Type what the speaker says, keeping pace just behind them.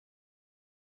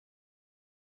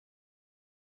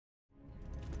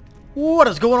What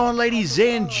is going on, ladies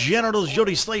and genitals?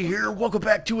 YOTESLAYA here. Welcome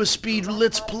back to a speed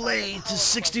let's play to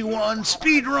 61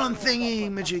 speedrun thingy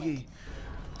majiggy.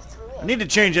 I need to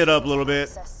change that up a little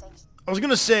bit. I was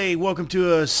gonna say welcome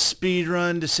to a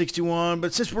speedrun to 61,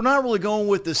 but since we're not really going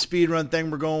with the speedrun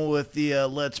thing, we're going with the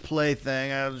let's play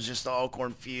thing. I was just all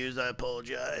confused. I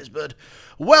apologize, but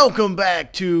welcome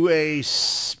back to a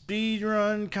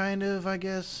speedrun, kind of, I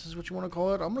guess is what you want to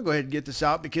call it. I'm gonna go ahead and get this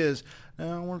out because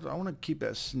I want to keep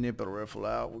that snippet riffle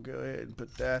out. We'll go ahead and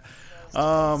put that.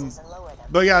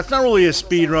 But yeah, it's not really a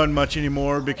speed run much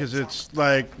anymore because it's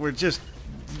like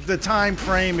the time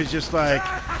frame is just like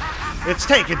it's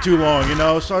taking too long, you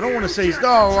know. So I don't want to say,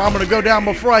 oh, I'm gonna go down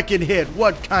before I can hit.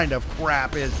 What kind of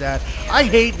crap is that? I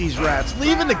hate these rats.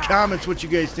 Leave in the comments what you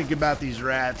guys think about these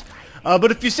rats. But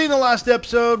if you've seen the last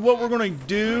episode, what we're gonna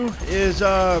do is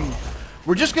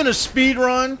we're just gonna speed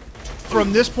run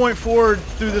from this point forward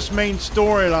through this main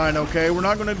storyline, okay? We're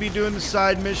not going to be doing the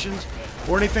side missions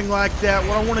or anything like that.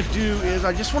 What I want to do is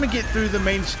I just want to get through the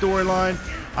main storyline.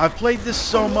 I've played this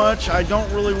so much, I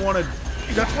don't really want to...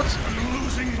 That's what's...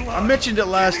 I mentioned it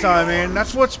last time, man.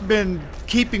 That's what's been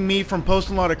keeping me from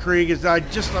posting a lot of Krieg is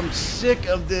I'm sick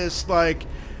of this, like,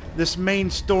 this main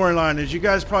storyline. As you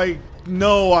guys probably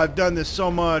know, I've done this so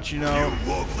much, you know.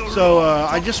 So,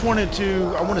 I just wanted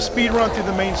to... I want to speed run through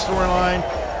the main storyline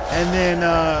and then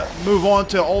move on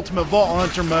to Ultimate Vault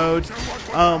Hunter mode.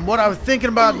 What I was thinking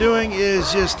about doing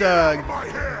is just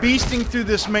beasting through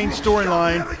this main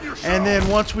storyline, and then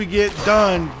once we get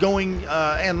done, going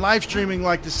and live streaming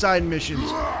like the side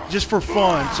missions, just for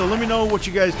fun. So let me know what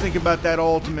you guys think about that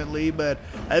ultimately, but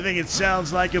I think it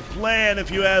sounds like a plan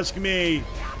if you ask me.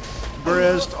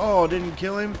 Grist. Oh, didn't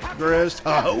kill him. Grist.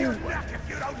 Oh.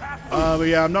 But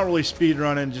yeah, I'm not really speed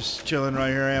running, just chilling right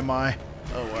here, am I?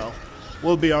 Oh well.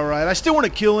 We'll be alright. I still want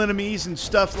to kill enemies and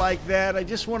stuff like that. I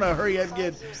just want to hurry up and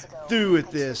get through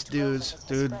with this, dudes.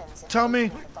 Dude, tell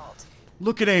me.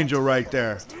 Look at Angel right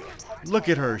there. Look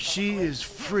at her. She is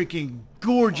freaking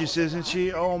gorgeous, isn't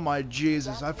she? Oh my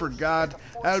Jesus. I forgot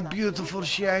how beautiful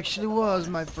she actually was,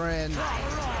 my friend.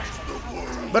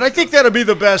 But I think that'll be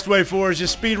the best way for us.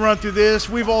 Just speed run through this.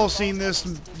 We've all seen this,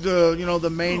 the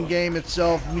main game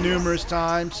itself numerous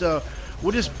times. So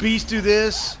we'll just beast through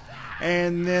this.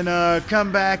 And then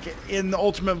come back in the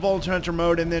Ultimate Vault Hunter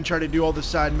mode and then try to do all the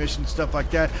side missions, stuff like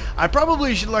that. I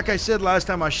probably should, like I said last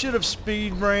time, I should have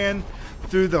speed ran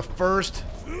through the first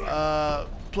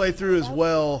playthrough as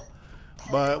well.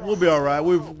 But we'll be alright.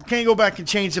 We can't go back and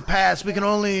change the past. We can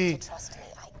only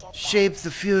shape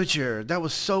the future. That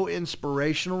was so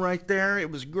inspirational right there. It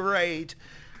was great.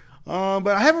 But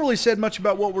I haven't really said much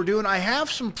about what we're doing. I have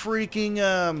some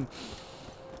freaking...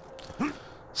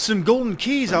 some golden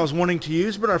keys I was wanting to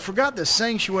use, but I forgot the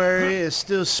sanctuary is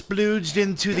still splooged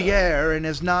into the air and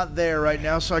is not there right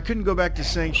now, so I couldn't go back to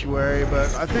sanctuary,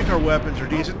 but I think our weapons are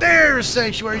decent. There's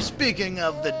sanctuary, speaking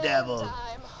of the devil.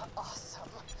 Awesome.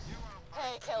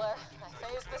 Hey, killer. I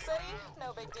phased the city.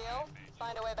 No big deal.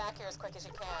 Find a way back here as quick as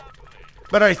you can.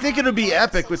 But I think it'll be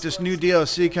epic with this new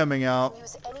DLC coming out.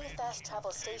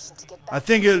 I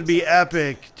think it would be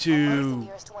epic to,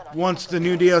 once the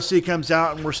new DLC comes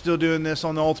out and we're still doing this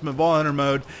on the Ultimate Vault Hunter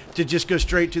mode, to just go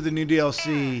straight to the new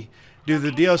DLC. Do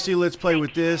the DLC Let's Play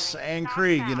with this and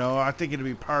Krieg, you know. I think it'd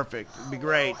be perfect. It'd be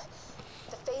great.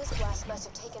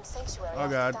 Oh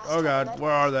God,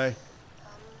 where are they?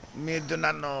 Me do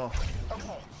not know.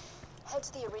 Okay, head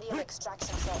to the iridium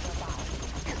extraction site nearby.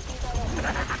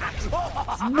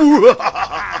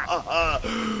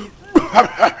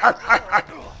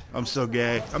 I'm so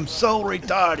gay. I'm so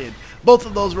retarded. Both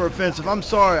of those were offensive. I'm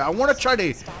sorry. I want to try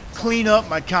to clean up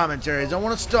my commentaries. I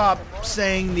want to stop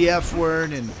saying the F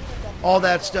word and all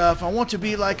that stuff. I want to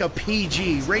be like a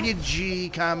PG, rated G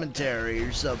commentary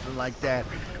or something like that.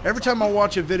 Every time I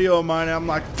watch a video of mine, I'm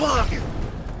like, fuck!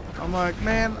 I'm like,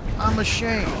 man, I'm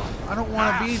ashamed. I don't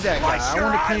want to be that guy. I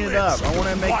want to clean it up. I want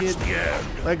to make it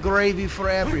like gravy for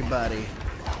everybody.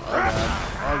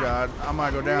 Oh God, I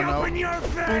might go down though.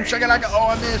 Boom, shakalaka. Oh,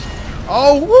 I missed.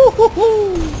 Oh, woo hoo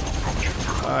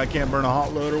hoo. I can't burn a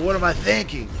hot loader. What am I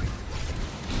thinking?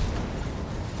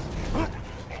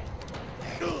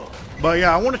 But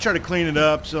yeah, I want to try to clean it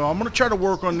up, so I'm going to try to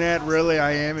work on that. Really,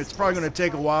 I am. It's probably going to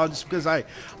take a while just because I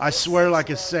swear like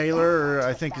a sailor, or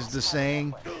I think is the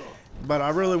saying. But I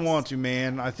really want to,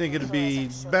 man. I think it'd be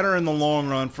better in the long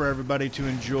run for everybody to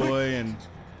enjoy. And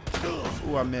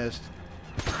ooh, I missed.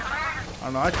 I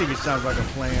don't know. I think it sounds like a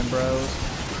plan, bros.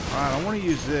 Alright, I want to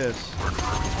use this.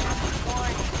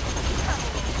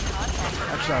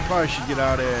 Actually, I probably should get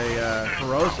out a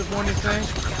corrosive one, you think?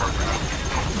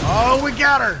 Oh, we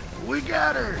got her! We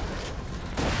got her!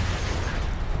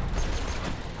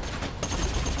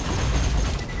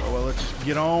 well, let's just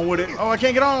get on with it. Oh, I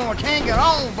can't get on. I can't get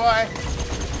on, boy.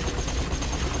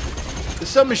 The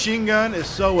submachine gun is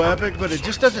so epic, but it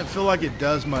just doesn't feel like it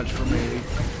does much for me.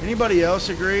 Anybody else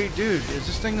agree? Dude, is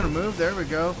this thing going to move? There we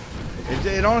go.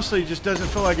 It honestly just doesn't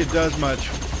feel like it does much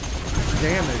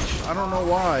damage. I don't know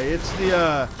why. It's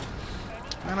the,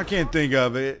 man, I can't think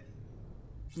of it.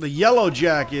 The yellow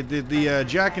jacket, the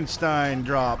Jackenstein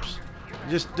drops. It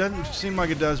just doesn't seem like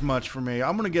it does much for me.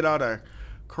 I'm going to get out a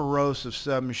corrosive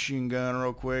submachine gun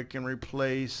real quick and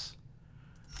replace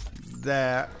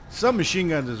that. Submachine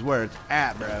guns is where it's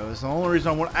at, bro. It's the only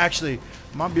reason I want. Actually,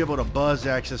 I might be able to buzz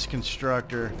access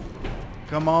constructor.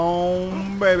 Come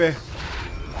on, baby.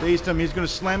 Please tell me he's going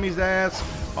to slam his ass.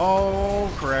 Oh,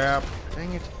 crap.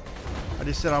 Dang it. I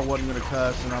just said I wasn't going to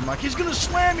cuss, and I'm like, he's going to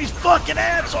slam his fucking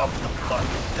ass off the fucking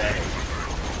thing.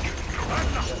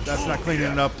 That's not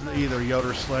cleaning it up either,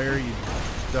 YOTESLAYA, you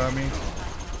dummy.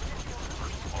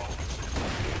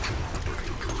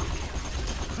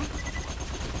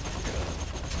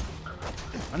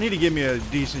 I need to give me a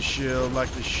decent shield like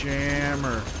the Sham,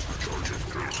 or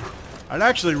I'd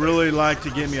actually really like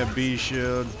to get me a B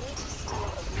shield.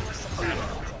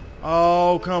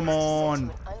 Oh, come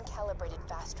on.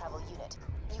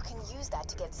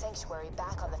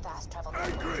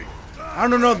 I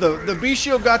don't know, the B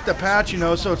shield got the patch, you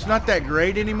know, so it's not that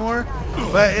great anymore.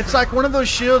 But it's like one of those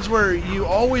shields where you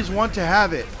always want to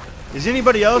have it. Is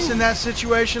anybody else in that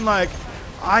situation? Like,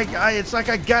 it's like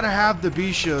I gotta have the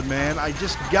B shield, man. I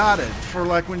just got it for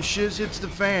like when shit hits the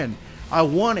fan. I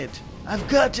want it. I've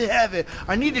got to have it.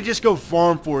 I need to just go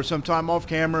farm for it sometime off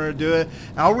camera or do it.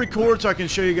 And I'll record so I can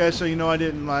show you guys so you know I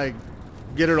didn't like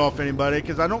get it off anybody,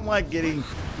 because I don't like getting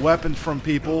weapons from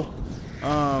people.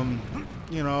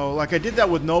 You know, like I did that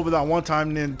with Nova that one time,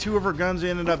 and then 2 of her guns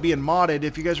ended up being modded.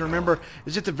 If you guys remember,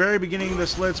 it's at the very beginning of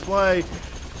this Let's Play.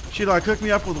 She like hooked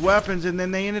me up with weapons, and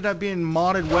then they ended up being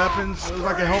modded weapons. It was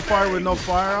like a Hellfire with no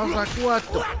fire. I was like, what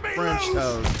the French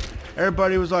toast?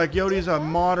 Everybody was like, Yoti's a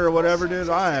mod or whatever, dude.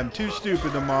 I am too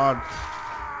stupid to mod.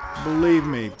 Believe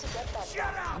me.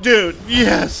 Dude,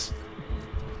 yes!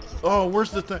 Oh,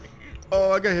 where's the thing?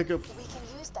 Oh, I got hiccups.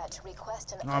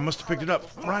 Oh, I must have picked it up.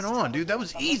 Right on, dude. That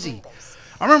was easy.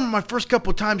 I remember my first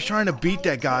couple times trying to beat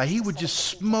that guy. He would just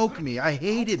smoke me. I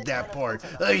hated that part.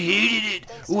 I hated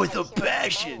it with a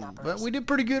passion. But we did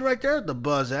pretty good right there at the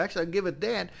Buzz Axe. I'll give it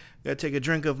that. Gotta take a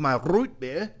drink of my root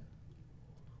beer.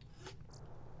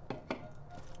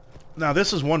 Now,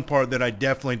 this is one part that I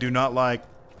definitely do not like.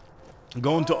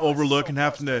 Going to Overlook and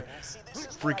having to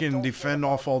freaking defend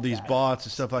off all these bots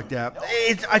and stuff like that.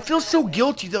 I feel so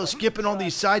guilty, though, skipping all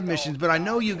these side missions, but I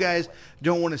know you guys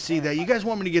don't want to see that. You guys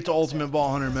want me to get to Ultimate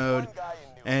Ball Hunter mode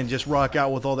and just rock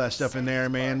out with all that stuff in there,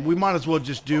 man. We might as well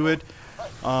just do it.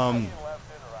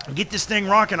 Get this thing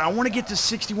rocking. I want to get to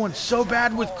 61 so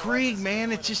bad with Krieg,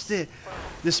 man. It's just that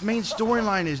this main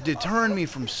storyline is deterring me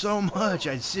from so much.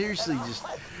 I seriously just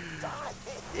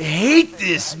hate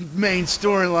this main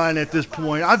storyline at this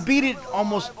point. I've beat it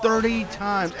almost 30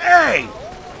 times. Hey!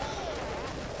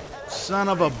 Son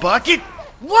of a bucket!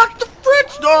 What the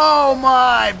fritz? Oh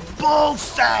my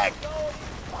bullsack!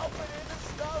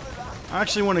 I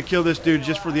actually want to kill this dude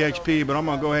just for the XP, but I'm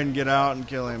going to go ahead and get out and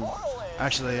kill him.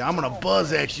 Actually, I'm going to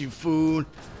buzz at you, fool.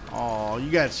 Oh, you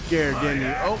got scared, didn't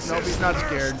you? Oh, nope, he's not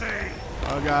scared.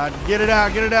 Oh, God. Get it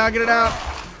out, get it out, get it out.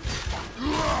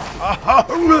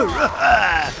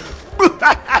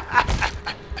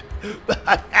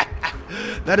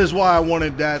 That is why I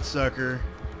wanted that sucker.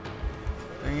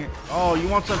 Dang it. Oh, you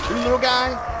want some too, little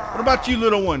guy? What about you,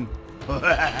 little one? But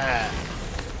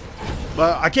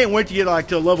I can't wait to get like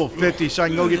to level 50 so I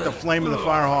can go get the Flame of the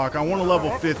Firehawk. I want a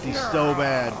level 50 so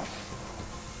bad.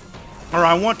 Or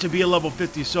I want to be a level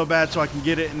 50 so bad so I can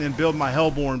get it and then build my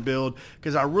Hellborn build.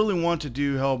 Because I really want to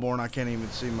do Hellborn. I can't even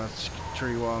see my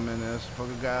tree while I'm in this.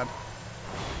 Fucking God.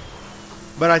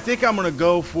 But I think I'm going to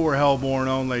go for Hellborn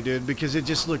only, dude. Because it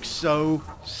just looks so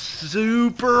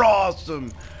super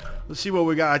awesome. Let's see what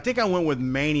we got. I think I went with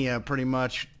Mania pretty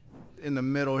much in the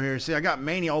middle here. See, I got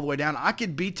Mania all the way down. I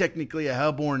could be technically a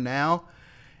Hellborn now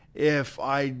if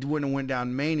I wouldn't have went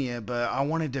down Mania, but I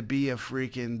wanted to be a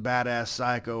freaking badass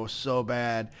psycho so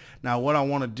bad. Now what I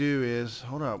want to do is,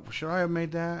 hold up, should I have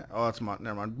made that? Oh, that's my,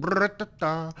 never mind.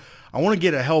 I want to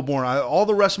get a Hellborn. All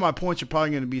the rest of my points are probably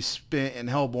going to be spent in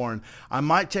Hellborn. I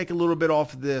might take a little bit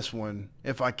off of this one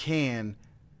if I can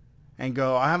and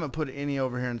go, I haven't put any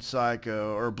over here in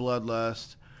Psycho or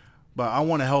Bloodlust, but I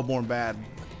want a Hellborn bad.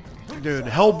 Dude,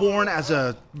 Hellborn as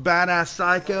a badass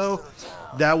psycho,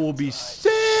 that will be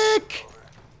sick.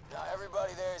 Now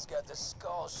everybody there's got the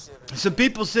skull Some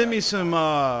people sent me some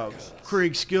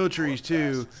Krieg skill trees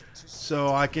too, so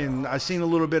I seen a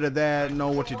little bit of that and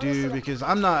know what to do, because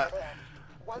I'm not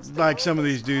like some of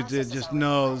these dudes that just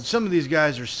know. Some of these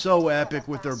guys are so epic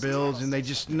with their builds and they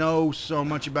just know so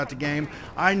much about the game.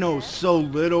 I know so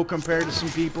little compared to some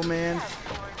people, man.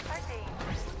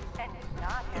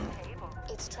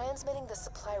 It's transmitting the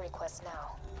supply request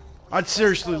now. I'd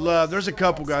seriously love, there's a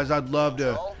couple guys I'd love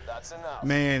to,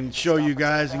 man, show you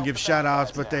guys and give shout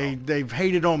outs, but they've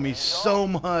hated on me so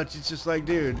much. It's just like,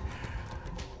 dude,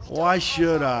 why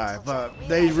should I? But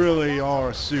they really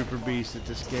are a super beast at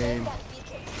this game.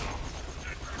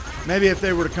 Maybe if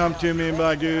they were to come to me and be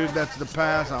like, dude, that's the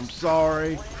past, I'm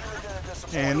sorry.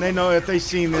 And they know if they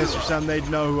seen this or something, they'd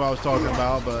know who I was talking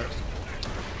about. But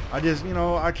I just, you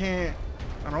know, I can't,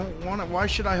 I don't want to. Why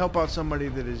should I help out somebody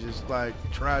that is just like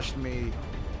trashed me?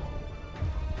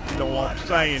 You know what I'm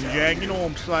saying, Jack? You know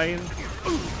what I'm saying?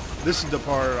 This is the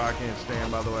part I can't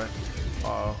stand, by the way.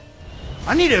 Uh-oh.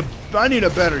 I need a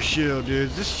better shield, dude.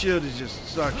 This shield is just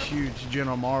such huge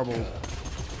General Marbles.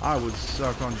 I would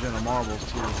suck on General Marbles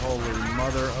too. Holy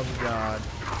mother of God.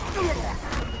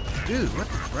 Dude, what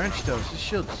the French toast? This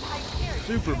shield's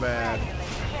super bad.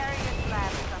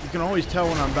 You can always tell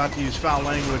when I'm about to use foul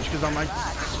language because I'm like,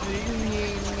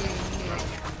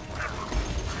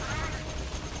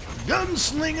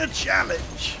 Gunslinger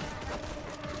Challenge.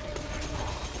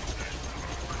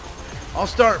 I'll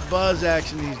start buzz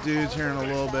axing these dudes here in a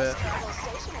little bit.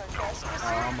 Oh,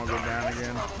 I'm gonna go down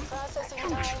again.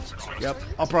 Yep,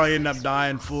 I'll probably end up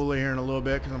dying fully here in a little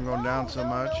bit because I'm going down so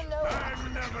much.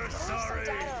 I'm never sorry.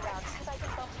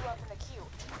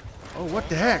 Oh, what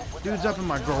the heck? Dude's up in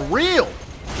my grill.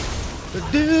 The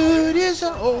dude is.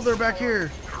 Oh, they're back here.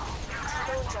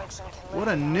 What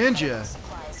a ninja.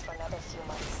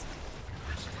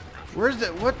 Where's the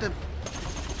what the?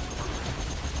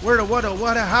 Where the what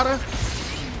a how to?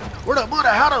 Where the what a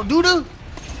how to doo doo?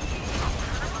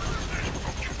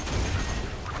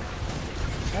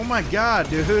 Oh my God,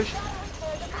 dude.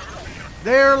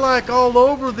 They're like all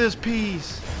over this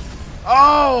piece.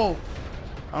 Oh!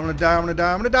 I'm gonna die, I'm gonna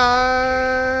die, I'm gonna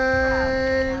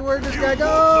die! Where'd this guy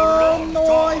go?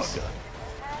 Noise!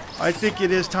 I think it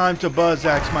is time to buzz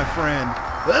axe, my friend.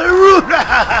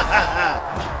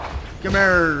 Come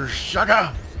here,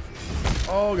 sucker!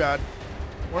 Oh God.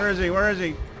 Where is he? Where is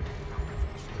he?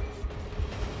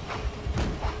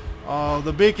 Oh,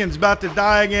 the beacon's about to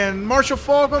die again. Marshal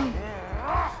Falcon?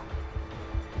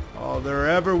 Oh, they're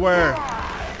everywhere.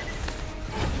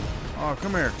 Oh,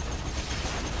 come here.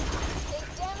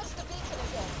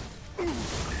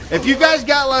 If you guys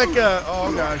got like a,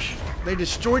 oh gosh, they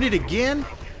destroyed it again.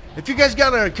 If you guys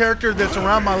got a character that's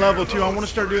around my level 2, I want to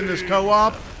start doing this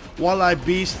co-op while I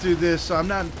beast through this. I'm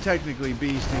not technically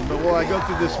beasting, but while I go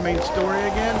through this main story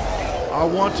again, I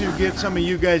want to get some of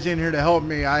you guys in here to help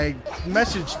me. I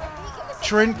messaged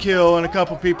Trendkill and a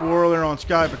couple people earlier on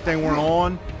Skype, but they weren't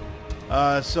on.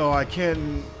 So I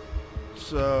can't,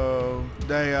 so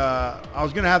they, I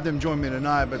was going to have them join me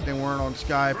tonight, but they weren't on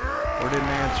Skype or didn't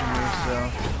answer me, so.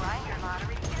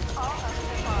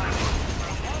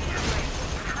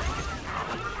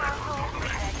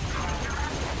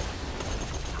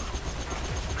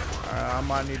 I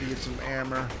might need to get some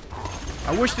armor.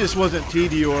 I wish this wasn't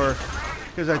TDR,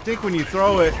 because I think when you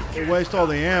throw it, it wastes all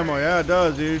the ammo. Yeah, it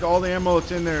does, dude. All the ammo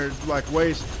that's in there is like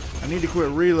waste. I need to quit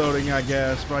reloading, I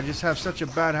guess, but I just have such a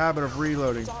bad habit of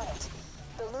reloading.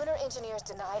 The lunar engineers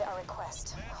denied our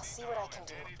request. I'll see what I can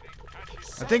do.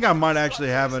 I think I might actually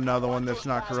have another one that's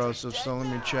not corrosive, so let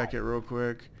me check it real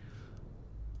quick.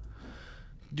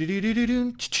 Oh,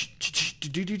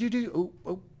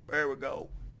 there we go.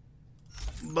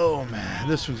 Boom.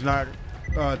 This one's not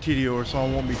TDR, so I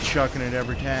won't be chucking it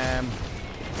every time.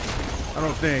 I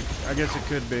don't think. I guess it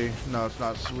could be. No, it's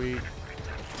not sweet.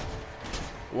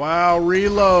 Wow,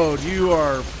 reload. You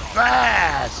are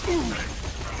fast.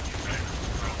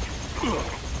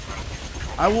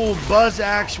 I will buzz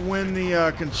axe when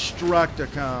the constructor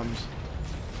comes.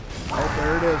 Oh,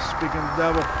 there it is. Speaking of the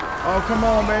devil. Oh, come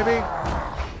on, baby.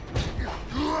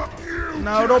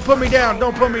 No, don't put me down.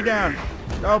 Don't put me down.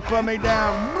 Don't put me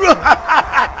down.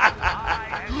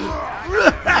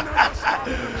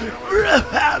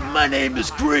 My name is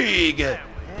Krieg.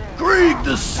 Krieg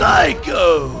the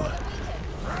Psycho.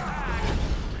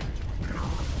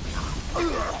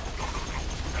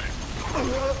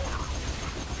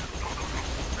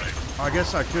 I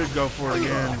guess I could go for it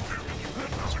again.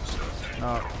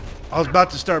 I was about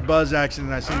to start buzz axing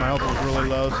and I see my health was really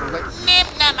low, so I was like,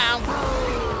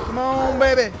 come on,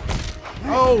 baby.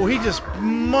 Oh, he just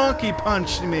monkey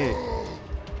punched me.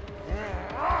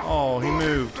 Oh, he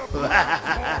moved.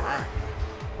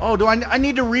 Oh, do I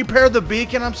need to repair the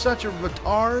beacon? I'm such a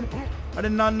retard. I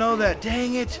did not know that.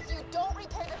 Dang it. If you don't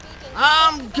repair the beacon,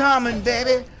 I'm coming,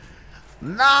 baby.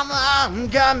 Mama, I'm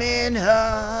coming home.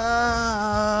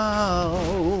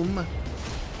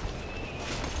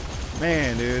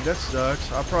 Man, dude, that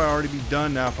sucks. I'll probably already be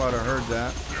done now if I'd have heard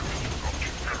that.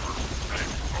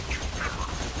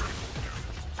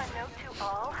 A note to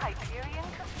all Hyperion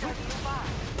custodial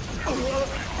bonds.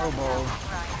 Oh, ball.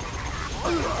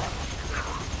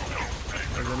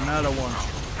 There's another one.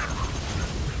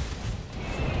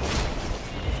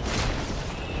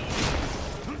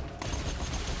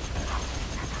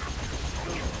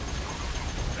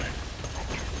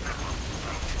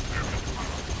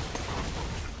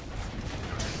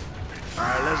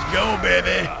 Alright, let's go,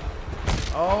 baby.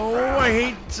 Oh, I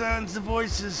hate sounds of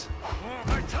voices.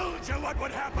 I told you what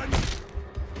would happen.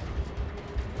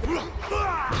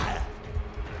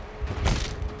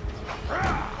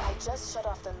 I just shut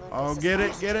off the moon. Oh, get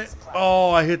it, get it.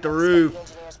 Oh, I hit the roof.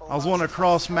 I was wanting to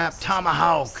cross map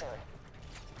Tomahawk.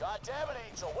 God damn it,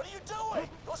 Angel, what are you doing?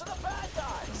 Those are the bad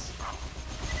guys.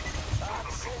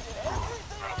 I'm sending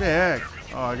everything. What the heck?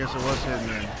 Oh, I guess it was hitting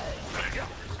me.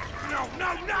 No,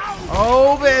 no, no!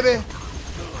 Oh, baby.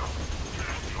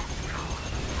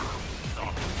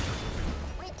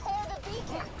 Repair the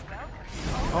beacon.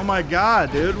 Oh my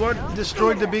god, dude. What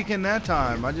destroyed the beacon that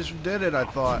time? I just did it, I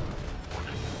thought.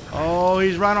 Oh,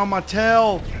 he's right on my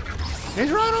tail.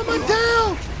 He's right on my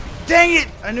tail. Dang it.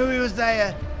 I knew he was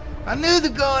there. I knew the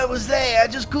guy was there. I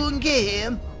just couldn't get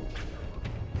him.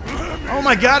 Oh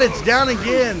my god, it's down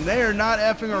again. They are not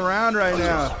effing around right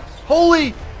now.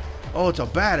 Holy. Oh, it's a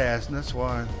badass, and that's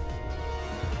why.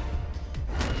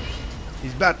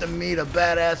 He's about to meet a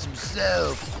badass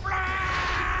himself.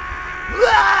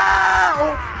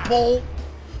 Oh, pull.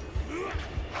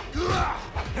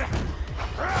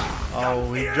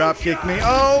 Oh, he drop kicked me.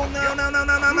 Oh, no, no, no,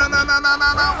 no, no, no, no, no, no,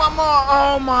 no, no, one more.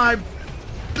 Oh, my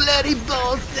bloody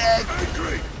ball sack.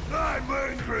 Angry! I'm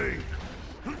angry!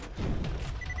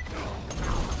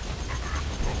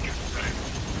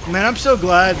 Man, I'm so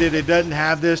glad that it doesn't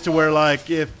have this to where,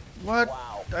 like, if... What?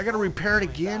 I gotta repair it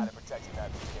again?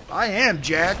 I am,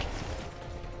 Jack.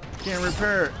 Can't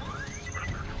repair it.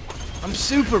 I'm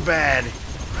super bad.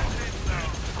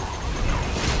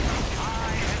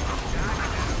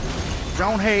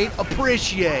 Don't hate,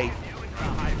 appreciate.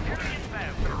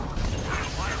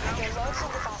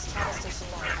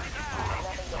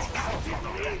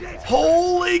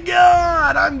 Holy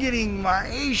God! I'm getting my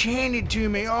ace handed to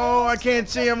me. Oh, I can't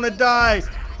see. I'm gonna die.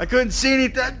 I couldn't see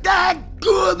anything.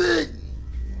 Dadgummit!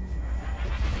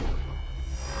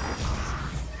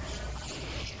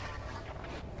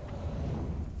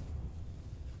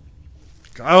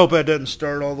 I hope that doesn't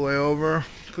start all the way over.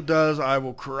 If it does, I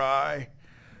will cry.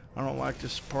 I don't like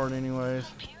this part anyways.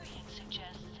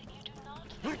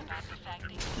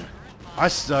 I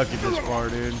suck at this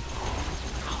part, dude.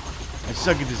 I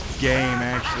suck at this game,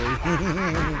 actually.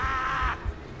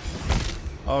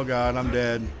 Oh god, I'm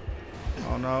dead.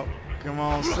 Oh no. Come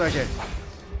on, second.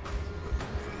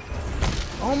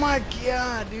 Oh my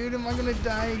god, dude, am I gonna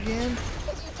die again?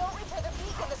 If you don't repair the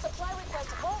beacon, the supply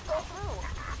request won't go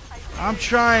through. I'm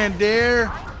trying, dear.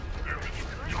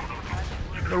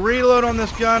 The reload on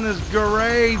this gun is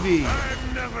gravy.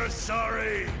 I'm never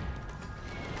sorry.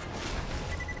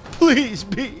 Please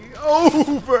be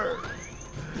over.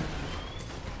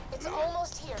 It's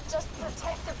almost here. Just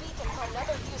protect the beacon for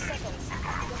another few seconds.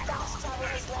 The fast travel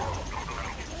has landed.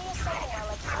 Give me a second while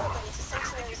I calibrate it to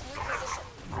Sanctuary's new position.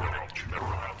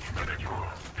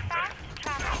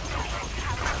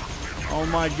 Oh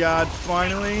my god,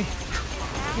 finally?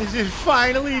 Is it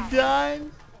finally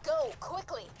done? Go,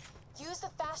 quickly. Use the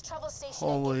fast travel station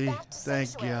Holy, and get back to thank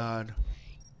Sanctuary. God.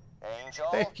 Angel?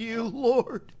 Thank you,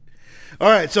 Lord.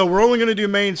 Alright, so we're only going to do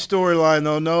main storyline,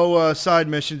 though. No side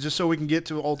missions, just so we can get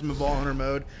to Ultimate Ball Hunter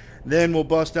mode. Then we'll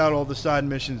bust out all the side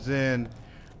missions then.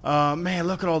 Man,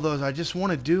 look at all those. I just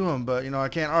want to do them, but, you know, I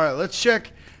can't. Alright, let's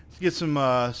check. Let's get some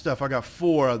stuff. I got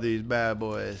 4 of these bad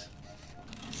boys.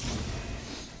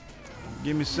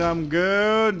 Give me some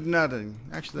good. Nothing.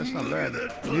 Actually, that's not bad.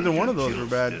 Neither one of those were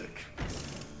bad.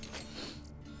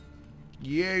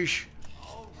 Yeesh.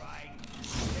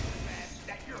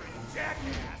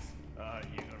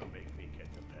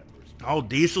 Oh,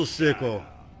 diesel sickle.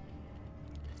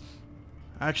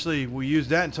 Actually, we'll use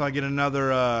that until I get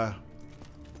another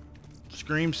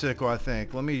scream sickle, I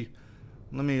think. Let me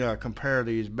compare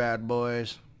these bad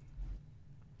boys.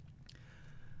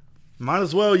 Might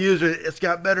as well use it. It's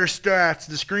got better stats.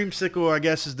 The Scream Sickle, I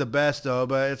guess, is the best, though.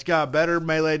 But it's got better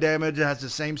melee damage. It has the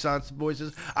same sounds and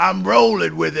voices. I'm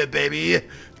rolling with it, baby.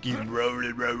 Keep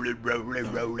rolling, rolling,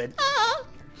 rolling, rolling.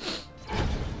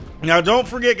 Now, don't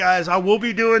forget, guys. I will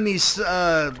be doing these...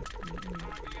 I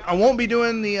won't be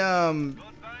doing the...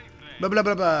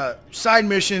 side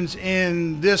missions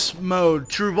in this mode,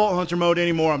 True Vault Hunter mode,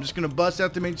 anymore. I'm just going to bust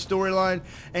out the main storyline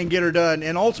and get her done.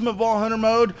 In Ultimate Vault Hunter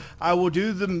mode, I will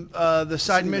do the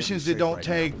side missions that don't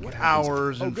take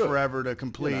hours and forever to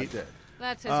complete.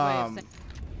 That's his way of saying.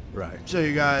 Right. So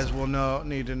you guys will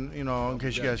need to, in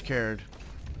case you guys cared.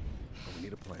 We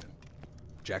need a plan.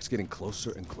 Jack's getting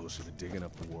closer and closer to digging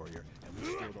up the warrior, and we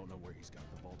still don't know where he's got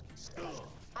the vault key stashed.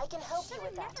 I can help you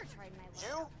with that.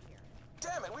 You?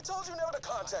 Damn it, we told you never to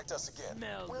contact us again.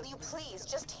 Will you please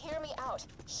just hear me out?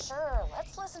 Sure,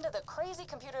 let's listen to the crazy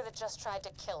computer that just tried to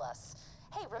kill us.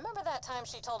 Hey, remember that time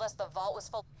she told us the vault was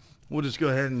full? We'll just go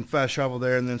ahead and fast travel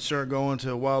there and then start going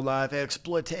to Wildlife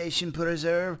Exploitation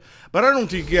Preserve. But I don't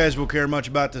think you guys will care much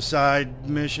about the side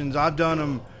missions. I've done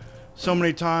them so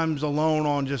many times alone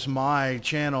on just my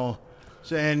channel.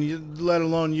 So, and let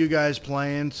alone you guys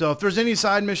playing. So if there's any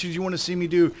side missions you want to see me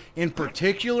do in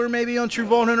particular, maybe on True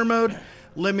Vault Hunter mode,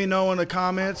 let me know in the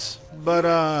comments. But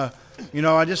I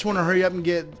just want to hurry up and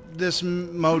get this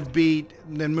mode beat,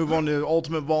 and then move on to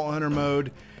Ultimate Vault Hunter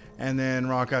mode, and then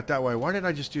rock out that way. Why did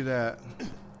I just do that? And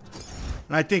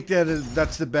I think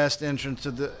that's the best interest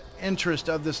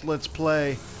of this Let's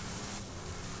Play.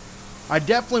 I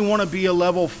definitely want to be a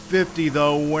level 50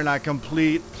 though when I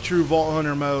complete True Vault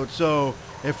Hunter mode. So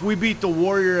if we beat the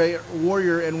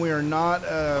warrior and we are not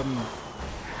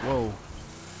whoa,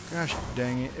 gosh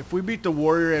dang it, if we beat the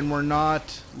warrior and we're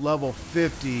not level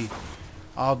 50,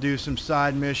 I'll do some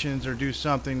side missions or do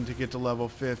something to get to level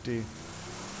 50.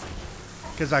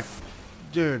 Cause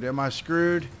dude, am I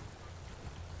screwed?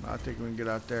 I think we can get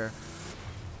out there,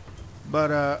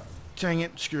 but dang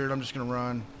it, screwed. I'm just gonna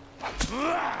run.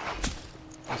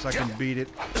 Unless I can beat it.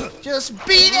 Just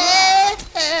beat it!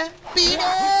 Beat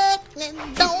it! And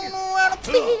don't want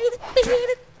to beat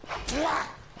it! Oh,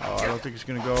 I don't think it's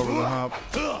going to go over the hump.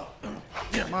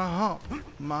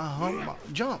 My hump.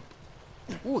 Jump.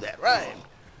 Ooh, that rhymed.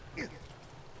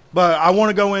 But I want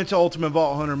to go into Ultimate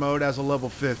Vault Hunter mode as a level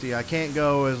 50. I can't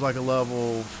go as like a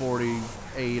level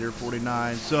 48 or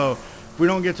 49. So if we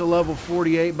don't get to level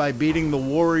 48 by beating the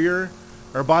warrior,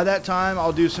 or by that time,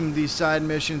 I'll do some of these side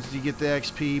missions to get the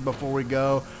XP before we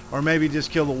go. Or maybe just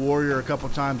kill the warrior a couple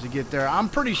times to get there. I'm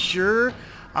pretty sure,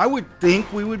 I would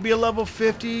think we would be a level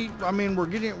 50. I mean, we're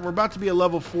about to be a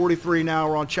level 43 now.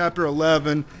 We're on chapter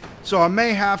 11. So I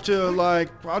may have to,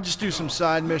 I'll just do some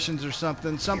side missions or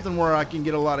something. Something where I can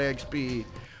get a lot of XP.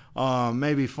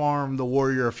 Maybe farm the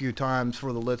warrior a few times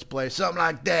for the Let's Play. Something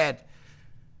like that.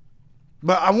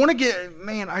 But I want to get,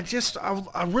 man, I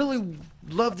really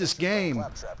love this game.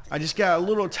 I just got a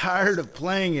little tired of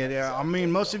playing it. I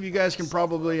mean, most of you guys can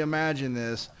probably imagine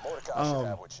this.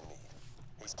 But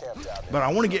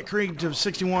I want to get Krieg to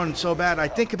 61 so bad. I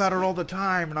think about it all the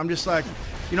time, and I'm just like,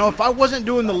 if I wasn't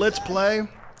doing the Let's Play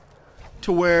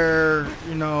to where,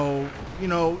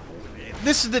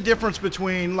 this is the difference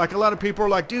between, a lot of people are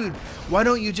like, dude, why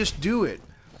don't you just do it?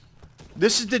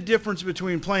 This is the difference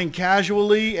between playing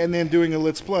casually and then doing a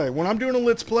Let's Play. When I'm doing a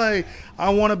Let's Play, I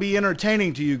want to be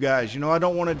entertaining to you guys. I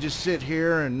don't want to just sit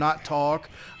here and not talk.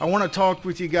 I want to talk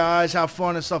with you guys, have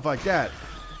fun and stuff like that.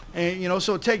 And,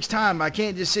 so it takes time. I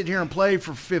can't just sit here and play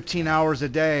for 15 hours a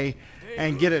day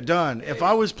and get it done. If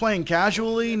I was playing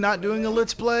casually, not doing a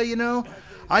Let's Play,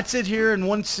 I'd sit here in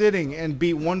one sitting and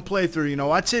beat one playthrough.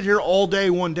 I'd sit here all day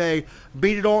one day,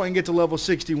 beat it all and get to level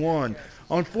 61.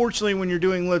 Unfortunately, when you're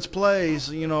doing Let's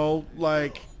Plays,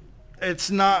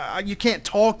 it's not, you can't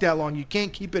talk that long. You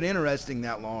can't keep it interesting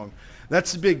that long.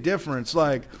 That's the big difference.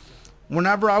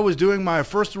 Whenever I was doing my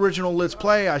first original Let's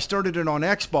Play, I started it on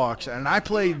Xbox, and I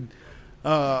played,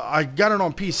 I got it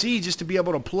on PC just to be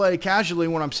able to play casually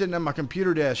when I'm sitting at my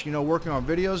computer desk, working on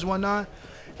videos and whatnot.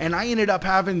 And I ended up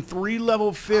having 3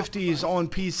 level 50s on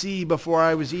PC before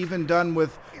I was even done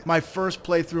with my first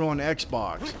playthrough on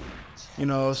Xbox.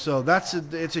 So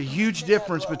it's a huge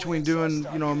difference between doing,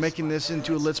 making this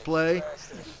into a Let's Play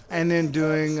and then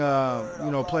doing,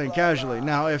 playing casually.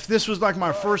 Now, if this was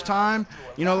my first time,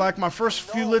 my first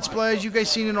few Let's Plays, you guys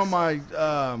seen it on my,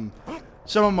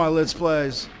 some of my Let's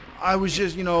Plays, I was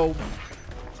just,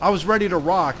 I was ready to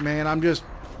rock, man. I'm just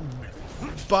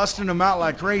busting them out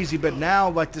like crazy. But now,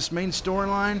 this main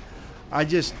storyline, I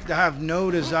just have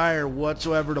no desire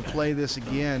whatsoever to play this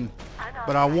again.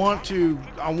 But I want to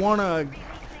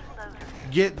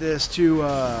get this to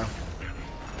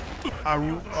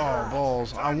Oh,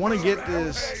 balls. I want to get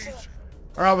this...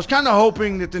 Or I was kind of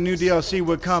hoping that the new DLC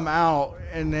would come out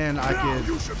and then I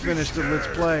could finish the Let's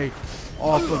Play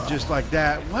off of just like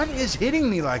that. What is hitting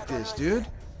me like this, dude?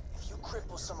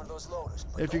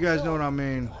 If you guys know what I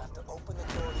mean.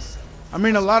 I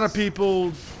mean, a lot of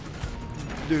people...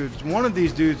 Dudes, one of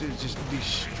these dudes is just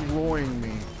destroying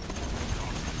me.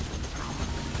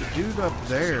 The dude up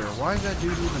there. Why is that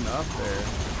dude even up there?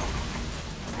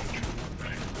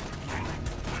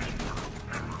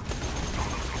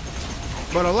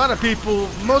 But a lot of people,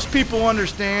 most people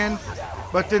understand,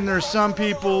 but then there's some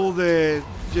people that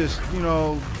just, you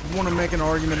know, want to make an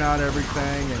argument out of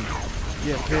everything and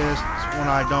get pissed when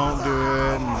I don't do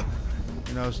it and,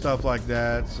 you know, stuff like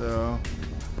that. So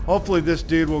hopefully this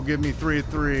dude will give me 3 of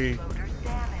 3.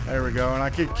 There we go. And I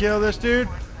could kill this dude.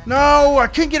 No, I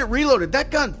couldn't get it reloaded. That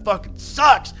gun fucking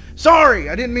sucks. Sorry,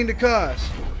 I didn't mean to cuss.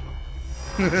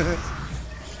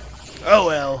 Oh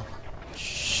well.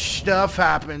 Stuff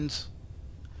happens.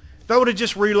 If I would have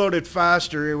just reloaded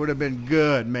faster, it would have been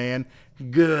good, man.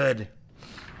 Good.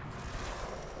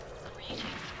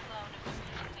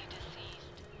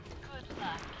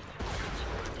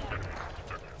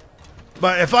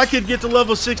 But if I could get to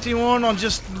level 61 on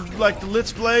just like the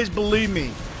Let's Plays, believe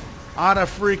me, I'd have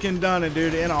freaking done it,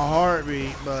 dude, in a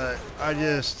heartbeat. But I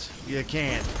just, you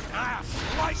can't.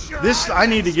 This, I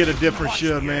need to get a different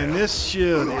shield, man. This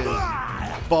shield is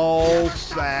ball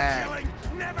sack.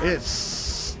 It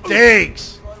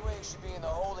stinks. Should be in the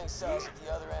holding cells at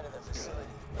the other end of the facility.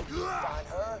 If you find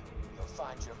her, you'll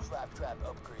find your trap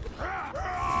upgrade.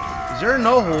 Is there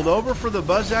no holdover for the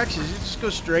buzz axe? Does it just go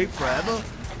straight forever?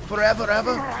 Forever,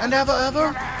 ever, and ever,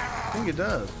 ever? I think it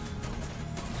does.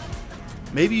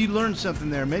 Maybe you learned something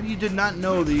there. Maybe you did not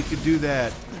know that you could do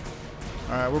that.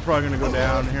 Alright, we're probably going to go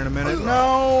down here in a minute.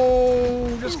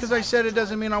 No! Just because I said it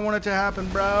doesn't mean I want it to happen,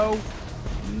 bro.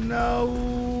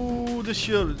 No! The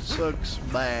shield sucks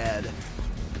bad. I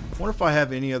wonder if I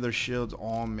have any other shields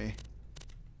on me.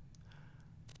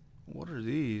 What are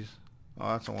these?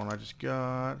 Oh, that's the one I just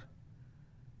got.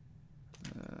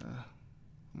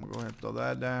 I'm going to go ahead and throw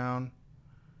that down.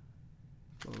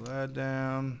 Throw that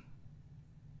down.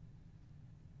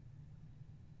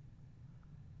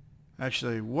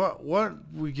 Actually, what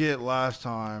we get last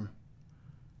time,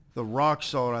 the rock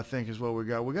salt, I think is what we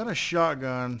got. We got a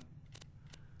shotgun.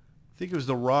 I think it was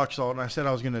the rock salt, and I said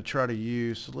I was going to try to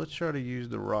use. So let's try to use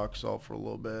the rock salt for a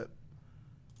little bit.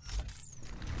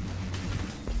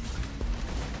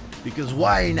 Because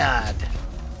why not?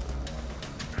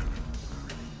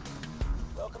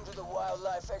 Welcome to the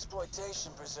Wildlife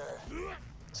Exploitation Preserve.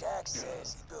 Jack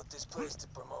says he built this place to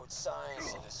promote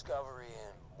science and discovery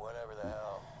and whatever the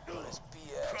hell. But it's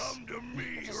BS. Come to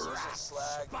me, Just use the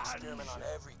slag and experiment on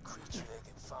every creature they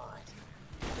can find.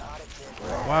 Gotta get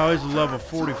ready. Wow, he's level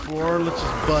 44. Let's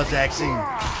just buzz axe him.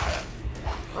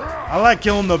 I like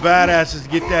killing the badasses to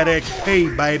get that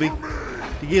XP, baby.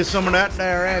 To get some of that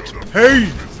there XP.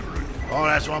 Oh,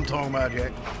 that's what I'm talking about,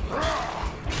 Jack.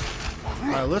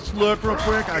 Alright, let's look real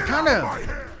quick.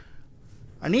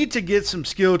 I need to get some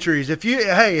skill trees. If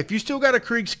you still got a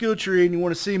Krieg skill tree and you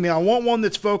want to see me, I want one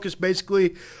that's focused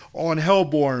basically on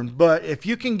Hellborn. But if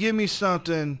you can give me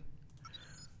something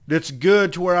that's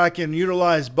good to where I can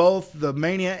utilize both the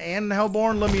Mania and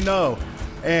Hellborn, let me know.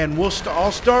 And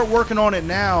I'll start working on it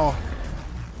now.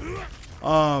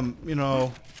 You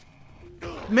know,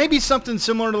 maybe something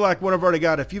similar to like what I've already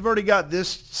got. If you've already got this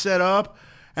set up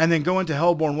and then go into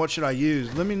Hellborn, what should I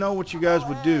use? Let me know what you guys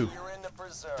would do. You're in the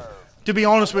preserve. To be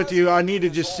honest with you, I need to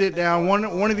just sit down.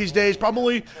 One of these days,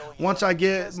 probably once I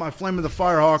get my Flame of the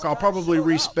Firehawk, I'll probably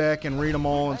respec and read them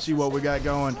all and see what we got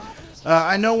going.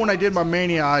 I know when I did my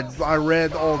Mania, I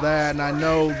read all that, and I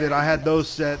know that I had those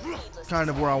set kind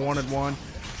of where I wanted one.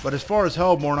 But as far as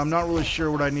Hellborn, I'm not really sure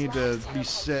what I need to be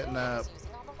setting up.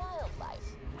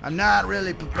 I'm not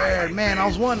really prepared. Man, I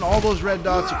was wanting all those red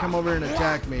dots to come over and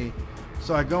attack me.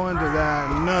 So I go into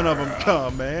that, and none of them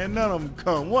come, man. None of them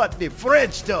come. What the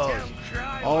French does?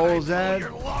 All that. Is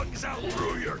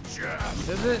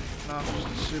it? No, I'm just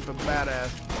a super badass.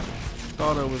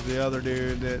 Thought it was the other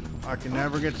dude that I can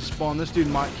never get to spawn. This dude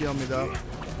might kill me, though.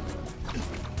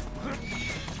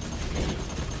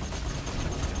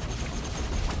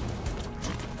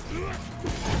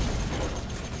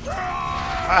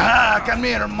 Aha! Come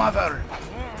here, mother!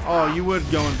 Oh, you would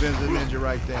go and visit Ninja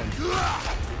right then.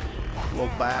 Little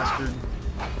bastard.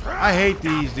 I hate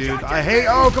these, dude. I hate...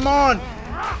 Oh, come on!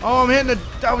 Oh,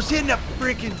 I was hitting a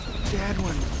freaking dead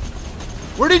one.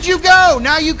 Where did you go?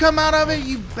 Now you come out of it,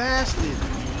 you bastard.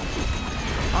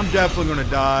 I'm definitely going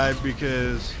to die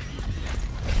because...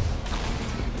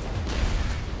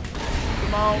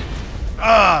 talking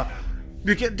about?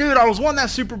 Dude, I was wanting that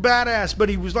super badass, but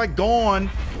he was like gone.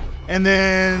 And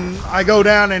then I go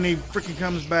down and he freaking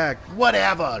comes back.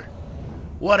 Whatever.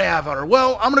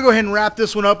 Well, I'm going to go ahead and wrap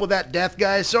this one up with that death,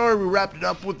 guys. Sorry we wrapped it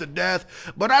up with the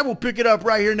death. But I will pick it up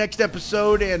right here next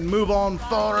episode and move on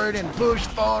forward and push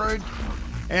forward.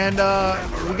 And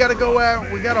we got to go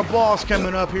out. We got a boss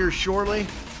coming up here shortly.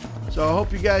 So I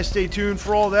hope you guys stay tuned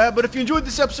for all that. But if you enjoyed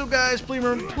this episode, guys,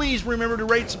 please remember to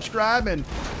rate, subscribe. And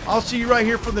I'll see you right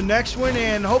here for the next one.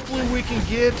 And hopefully we can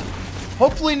get...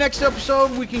 Hopefully next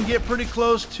episode we can get pretty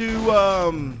close to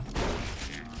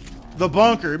the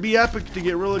bunker. It'd be epic to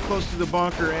get really close to the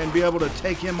bunker and be able to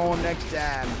take him on next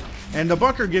time. And the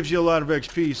bunker gives you a lot of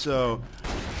XP, so...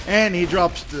 And he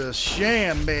drops the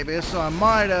sham, baby. So I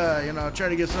might, you know, try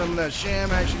to get some of that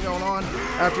sham action going on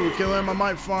after we kill him. I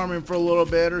might farm him for a little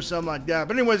bit or something like that.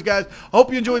 But anyways, guys,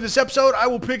 hope you enjoyed this episode. I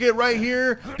will pick it up right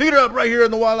here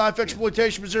in the Wildlife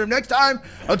Exploitation Preserve next time.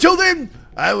 Until then,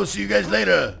 I will see you guys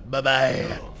later.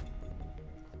 Bye-bye.